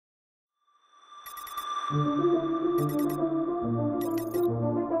Wherever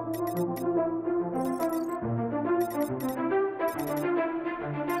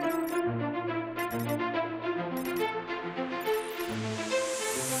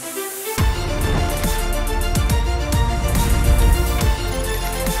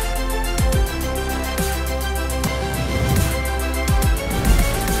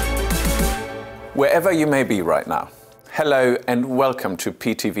you may be right now, hello and welcome to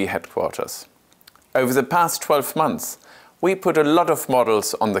PTV headquarters. Over the past 12 months, we put a lot of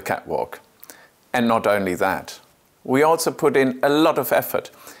models on the catwalk. And not only that, we also put in a lot of effort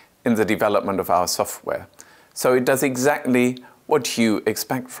in the development of our software, so it does exactly what you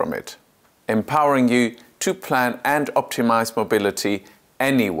expect from it, empowering you to plan and optimize mobility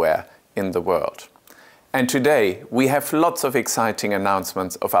anywhere in the world. And today, we have lots of exciting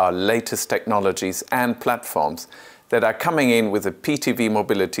announcements of our latest technologies and platforms that are coming in with the PTV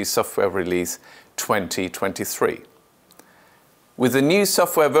Mobility Software Release 2023. With the new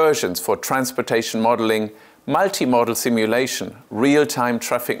software versions for transportation modeling, multimodal simulation, real-time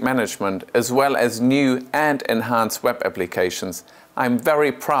traffic management, as well as new and enhanced web applications, I'm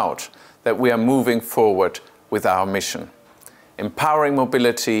very proud that we are moving forward with our mission, empowering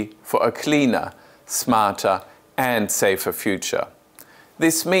mobility for a cleaner, smarter and safer future.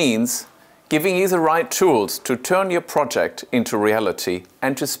 This means giving you the right tools to turn your project into reality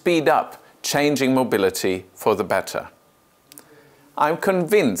and to speed up changing mobility for the better. I'm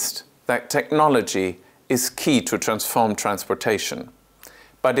convinced that technology is key to transform transportation,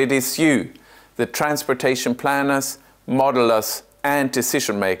 but it is you, the transportation planners, modelers and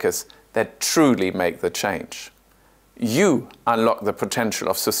decision makers that truly make the change. You unlock the potential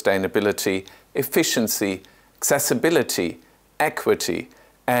of sustainability, efficiency, accessibility, equity,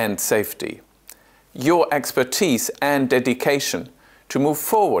 and safety. Your expertise and dedication to move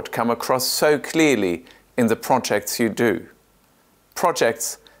forward come across so clearly in the projects you do.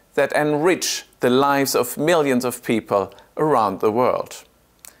 Projects that enrich the lives of millions of people around the world.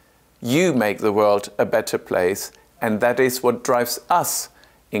 You make the world a better place, and that is what drives us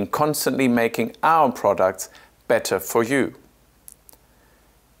in constantly making our products better for you.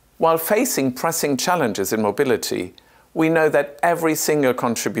 While facing pressing challenges in mobility, we know that every single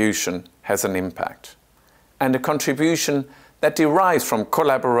contribution has an impact, and a contribution that derives from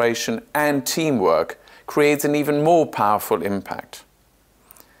collaboration and teamwork creates an even more powerful impact.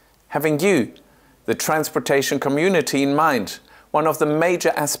 Having you, the transportation community, in mind, one of the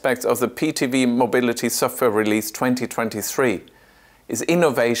major aspects of the PTV Mobility Software Release 2023 is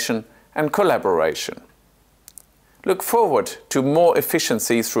innovation and collaboration. Look forward to more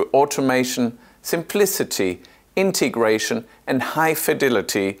efficiency through automation, simplicity, integration, and high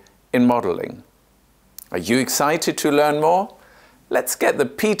fidelity in modeling. Are you excited to learn more? Let's get the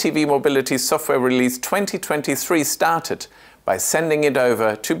PTV Mobility Software Release 2023 started by sending it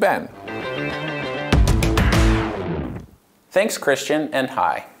over to Ben. Thanks, Christian, and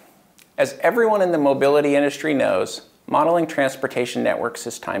hi. As everyone in the mobility industry knows, modeling transportation networks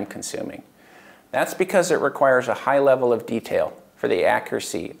is time-consuming. That's because it requires a high level of detail for the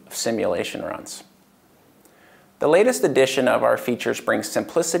accuracy of simulation runs. The latest edition of our features brings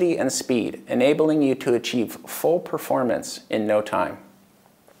simplicity and speed, enabling you to achieve full performance in no time.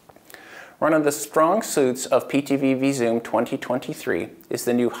 One of the strong suits of PTV vZoom 2023 is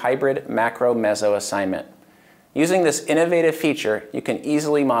the new hybrid macro-meso assignment. Using this innovative feature, you can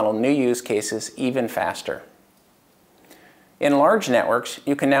easily model new use cases even faster. In large networks,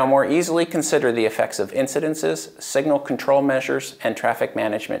 you can now more easily consider the effects of incidences, signal control measures, and traffic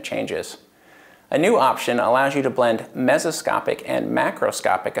management changes. A new option allows you to blend mesoscopic and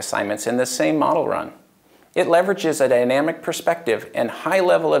macroscopic assignments in the same model run. It leverages a dynamic perspective and high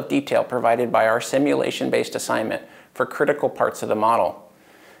level of detail provided by our simulation-based assignment for critical parts of the model.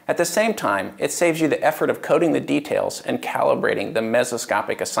 At the same time, it saves you the effort of coding the details and calibrating the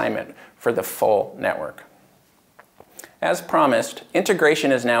mesoscopic assignment for the full network. As promised,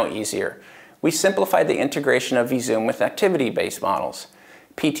 integration is now easier. We simplified the integration of vZoom with activity-based models.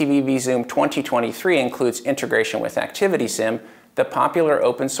 PTV vZoom 2023 includes integration with ActivitySim, the popular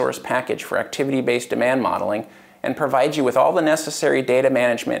open-source package for activity-based demand modeling, and provides you with all the necessary data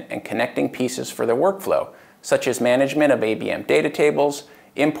management and connecting pieces for the workflow, such as management of ABM data tables,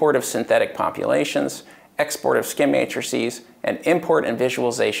 import of synthetic populations, export of skim matrices, and import and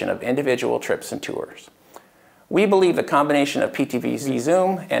visualization of individual trips and tours. We believe the combination of PTV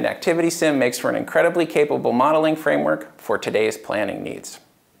vZoom and ActivitySim makes for an incredibly capable modeling framework for today's planning needs.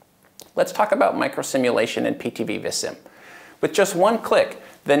 Let's talk about microsimulation in PTV vSim. With just one click,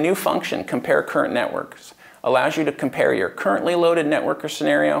 the new function, Compare Current Networks, allows you to compare your currently loaded networker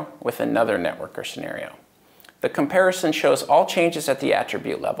scenario with another networker scenario. The comparison shows all changes at the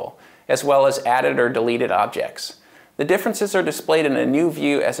attribute level, as well as added or deleted objects. The differences are displayed in a new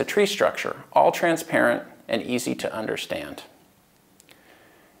view as a tree structure, all transparent and easy to understand.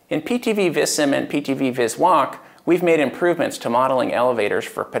 In PTV VisSim and PTV VisWalk, we've made improvements to modeling elevators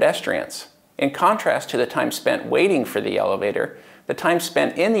for pedestrians. In contrast to the time spent waiting for the elevator, the time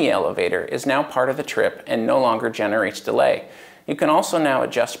spent in the elevator is now part of the trip and no longer generates delay. You can also now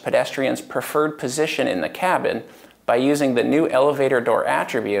adjust pedestrians' preferred position in the cabin by using the new elevator door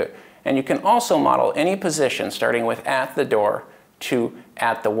attribute, and you can also model any position starting with at the door to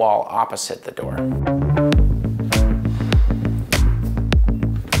at the wall opposite the door.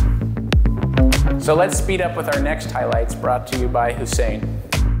 So let's speed up with our next highlights, brought to you by Hussein.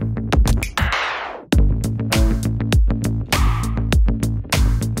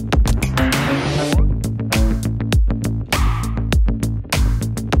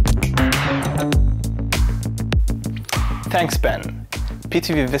 Thanks, Ben.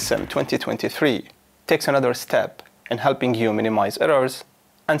 PTV VisSim 2023 takes another step in helping you minimize errors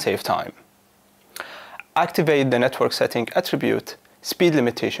and save time. Activate the network setting attribute, speed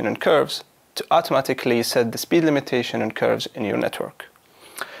limitation and curves, to automatically set the speed limitation and curves in your network.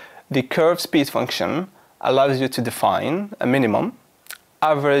 The curve speed function allows you to define a minimum,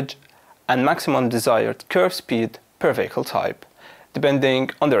 average, and maximum desired curve speed per vehicle type,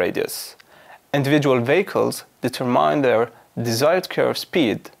 depending on the radius. Individual vehicles determine their desired curve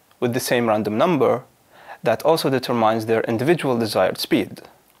speed with the same random number that also determines their individual desired speed.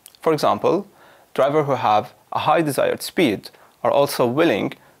 For example, drivers who have a high desired speed are also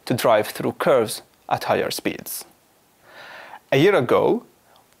willing to drive through curves at higher speeds. A year ago,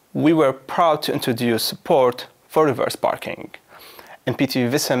 we were proud to introduce support for reverse parking. In PTV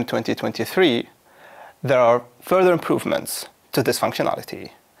VisSim 2023, there are further improvements to this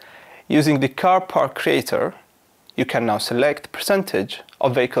functionality. Using the car park creator, you can now select the percentage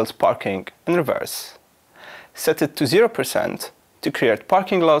of vehicles parking in reverse. Set it to 0% to create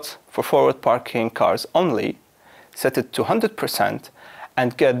parking lots for forward parking cars only. Set it to 100%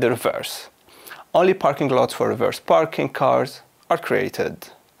 and get the reverse. Only parking lots for reverse parking cars are created.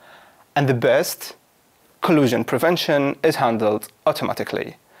 And the best, collision prevention is handled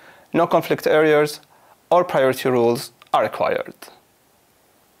automatically. No conflict areas or priority rules are required.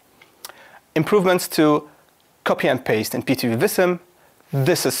 Improvements to copy and paste in PTV VisSim.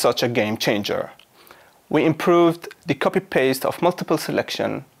 This is such a game changer. We improved the copy-paste of multiple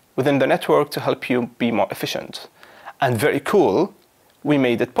selection within the network to help you be more efficient. And very cool, we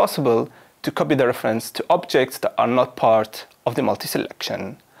made it possible to copy the reference to objects that are not part of the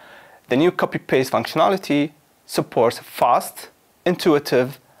multi-selection. The new copy-paste functionality supports fast,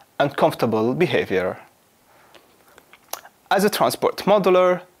 intuitive, and comfortable behavior. As a transport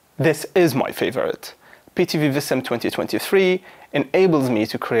modeler, this is my favorite. PTV VisSim 2023 enables me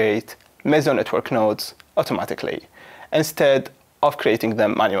to create meso-network nodes automatically, instead of creating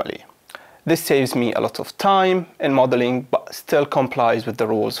them manually. This saves me a lot of time in modeling, but still complies with the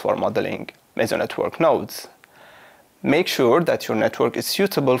rules for modeling meso-network nodes. Make sure that your network is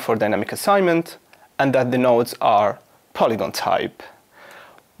suitable for dynamic assignment and that the nodes are polygon type.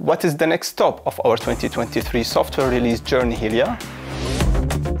 What is the next stop of our 2023 software release journey, Helia?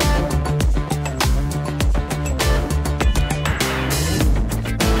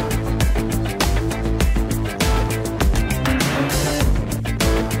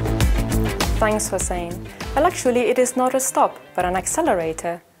 Thanks, Hussein. Well, actually, it is not a stop, but an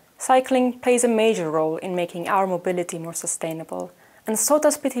accelerator. Cycling plays a major role in making our mobility more sustainable, and so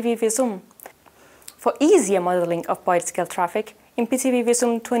does PTV VisSim. For easier modeling of wide-scale traffic, in PTV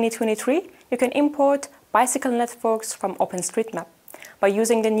VisSim 2023, you can import bicycle networks from OpenStreetMap by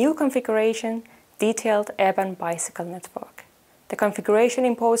using the new configuration, Detailed Urban Bicycle Network. The configuration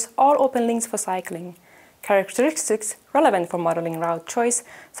imports all open links for cycling. Characteristics relevant for modeling route choice,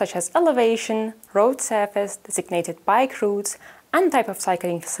 such as elevation, road surface, designated bike routes, and type of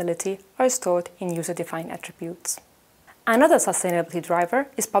cycling facility, are stored in user-defined attributes. Another sustainability driver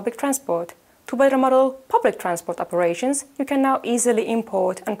is public transport. To better model public transport operations, you can now easily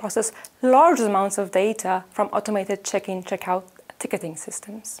import and process large amounts of data from automated check-in, check-out ticketing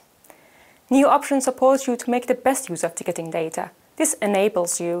systems. New options support you to make the best use of ticketing data. This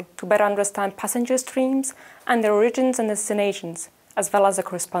enables you to better understand passenger streams and their origins and destinations, as well as the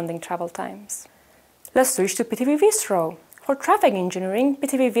corresponding travel times. Let's switch to PTV VisRow. For traffic engineering,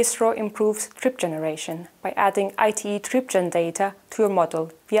 PTV VisRow improves trip generation by adding ITE trip-gen data to your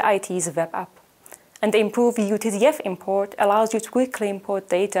model via ITE's web app. And the improved UTDF import allows you to quickly import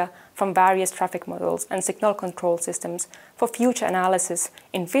data from various traffic models and signal control systems for future analysis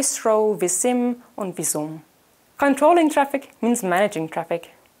in Visro, Visim, and Visum. Controlling traffic means managing traffic.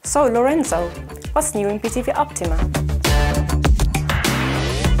 So, Lorenzo, what's new in PTV Optima?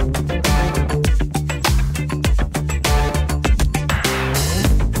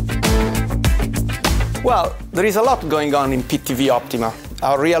 Well, there is a lot going on in PTV Optima,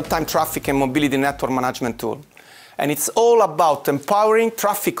 our real-time traffic and mobility network management tool. And it's all about empowering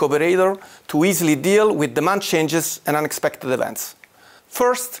traffic operators to easily deal with demand changes and unexpected events.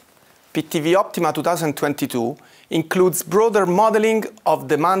 First, PTV Optima 2022 includes broader modeling of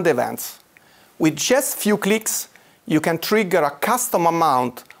demand events. With just few clicks, you can trigger a custom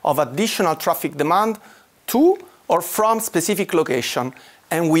amount of additional traffic demand to or from specific location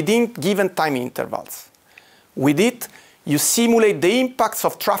and within given time intervals. With it, you simulate the impacts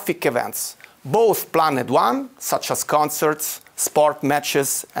of traffic events, both planned ones, such as concerts, sport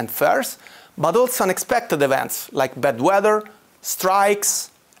matches, and fairs, but also unexpected events like bad weather,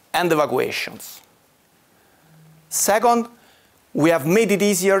 strikes, and evacuations. Second, we have made it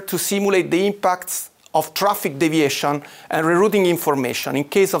easier to simulate the impacts of traffic deviation and rerouting information in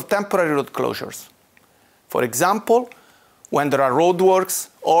case of temporary road closures. For example, when there are roadworks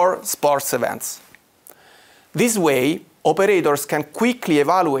or sports events. This way, operators can quickly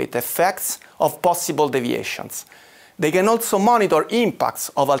evaluate effects of possible deviations. They can also monitor impacts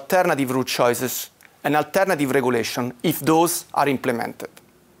of alternative route choices and alternative regulation if those are implemented.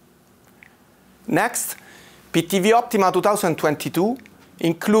 Next, PTV Optima 2022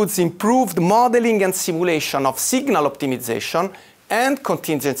 includes improved modeling and simulation of signal optimization and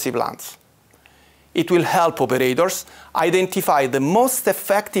contingency plans. It will help operators identify the most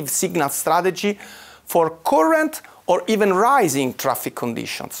effective signal strategy for current or even rising traffic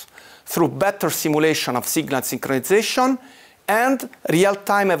conditions through better simulation of signal synchronization and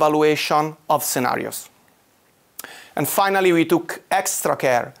real-time evaluation of scenarios. And finally, we took extra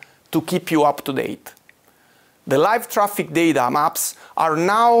care to keep you up to date. The live traffic data maps are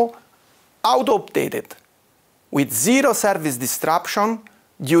now auto-updated with zero service disruption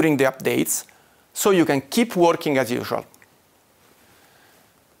during the updates, so you can keep working as usual.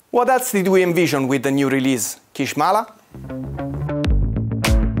 What else did we envision with the new release, Kishmala?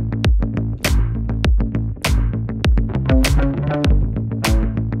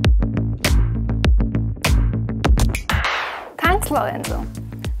 Thanks, Lorenzo.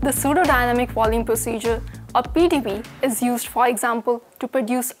 The pseudo-dynamic volume procedure, or PDV, is used, for example, to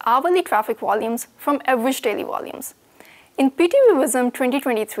produce hourly traffic volumes from average daily volumes. In PTV Visum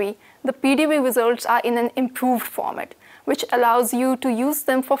 2023, the PDV results are in an improved format, which allows you to use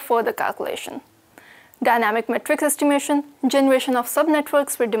them for further calculation. Dynamic metrics estimation, generation of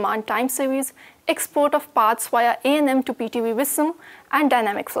subnetworks with demand time series, export of paths via ANM to PTV Visum, and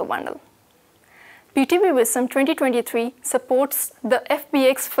dynamic flow bundle. PTV Visum 2023 supports the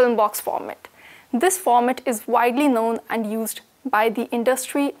FBX film box format. This format is widely known and used by the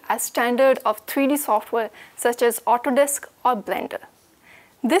industry as standard of 3D software such as Autodesk or Blender.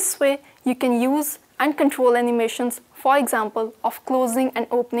 This way, you can use and control animations, for example, of closing and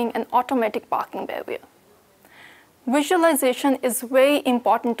opening an automatic parking barrier. Visualization is very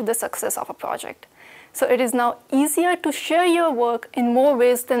important to the success of a project, so it is now easier to share your work in more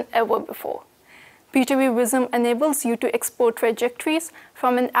ways than ever before. PTV Visum enables you to export trajectories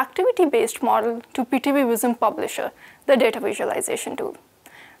from an activity-based model to PTV Visum Publisher, the data visualization tool.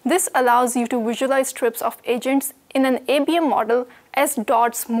 This allows you to visualize trips of agents in an ABM model as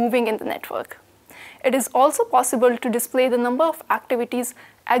dots moving in the network. It is also possible to display the number of activities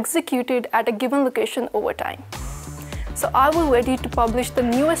executed at a given location over time. So are we ready to publish the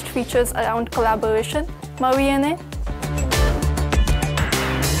newest features around collaboration, Marianne?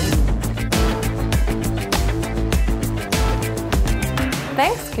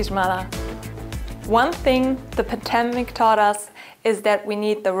 Thanks, Kishmala. One thing the pandemic taught us is that we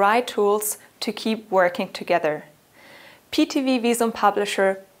need the right tools to keep working together. PTV Visum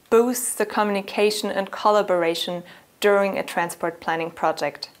Publisher boosts the communication and collaboration during a transport planning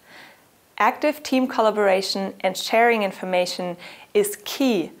project. Active team collaboration and sharing information is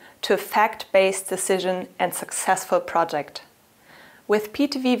key to a fact-based decision and successful project. With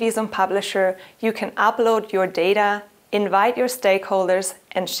PTV Visum Publisher, you can upload your data, invite your stakeholders,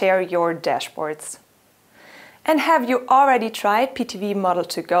 and share your dashboards. And have you already tried PTV Model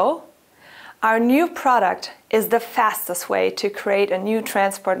to Go? Our new product is the fastest way to create a new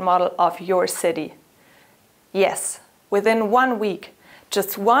transport model of your city. Yes, within 1 week,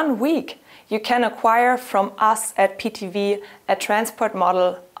 just 1 week, You can acquire from us at PTV a transport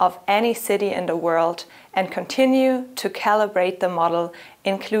model of any city in the world and continue to calibrate the model,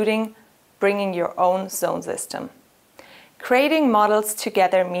 including bringing your own zone system. Creating models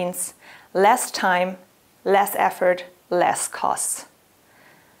together means less time, less effort, less costs.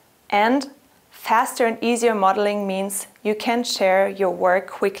 And faster and easier modeling means you can share your work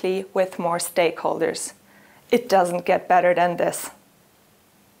quickly with more stakeholders. It doesn't get better than this.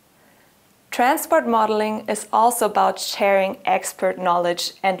 Transport modeling is also about sharing expert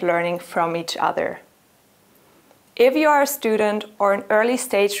knowledge and learning from each other. If you are a student or an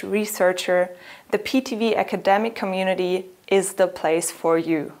early-stage researcher, the PTV academic community is the place for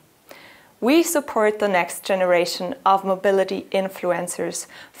you. We support the next generation of mobility influencers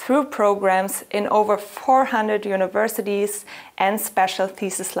through programs in over 400 universities and special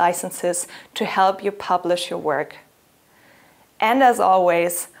thesis licenses to help you publish your work. And as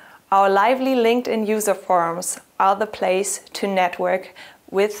always, our lively LinkedIn user forums are the place to network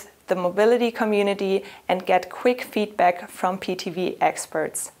with the mobility community and get quick feedback from PTV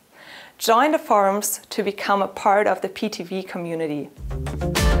experts. Join the forums to become a part of the PTV community.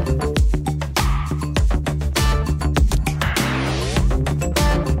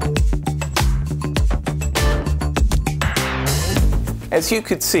 As you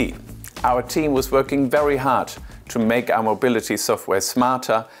could see, our team was working very hard to make our mobility software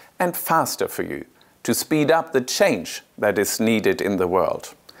smarter and faster for you, to speed up the change that is needed in the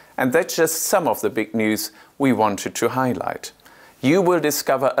world. And that's just some of the big news we wanted to highlight. You will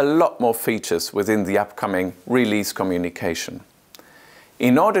discover a lot more features within the upcoming release communication.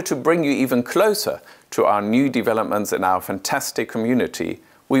 In order to bring you even closer to our new developments in our fantastic community,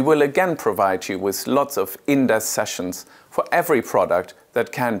 we will again provide you with lots of in-depth sessions for every product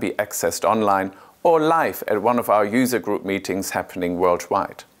that can be accessed online or live at one of our user group meetings happening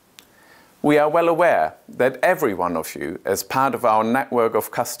worldwide. We are well aware that every one of you, as part of our network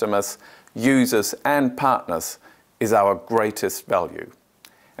of customers, users and partners, is our greatest value.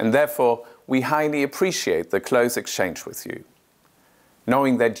 And therefore, we highly appreciate the close exchange with you.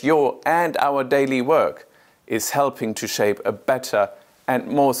 Knowing that your and our daily work is helping to shape a better and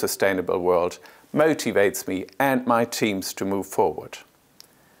more sustainable world motivates me and my teams to move forward.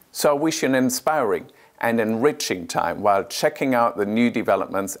 So I wish you an inspiring and enriching time while checking out the new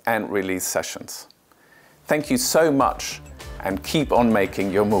developments and release sessions. Thank you so much and keep on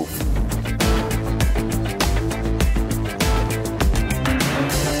making your move.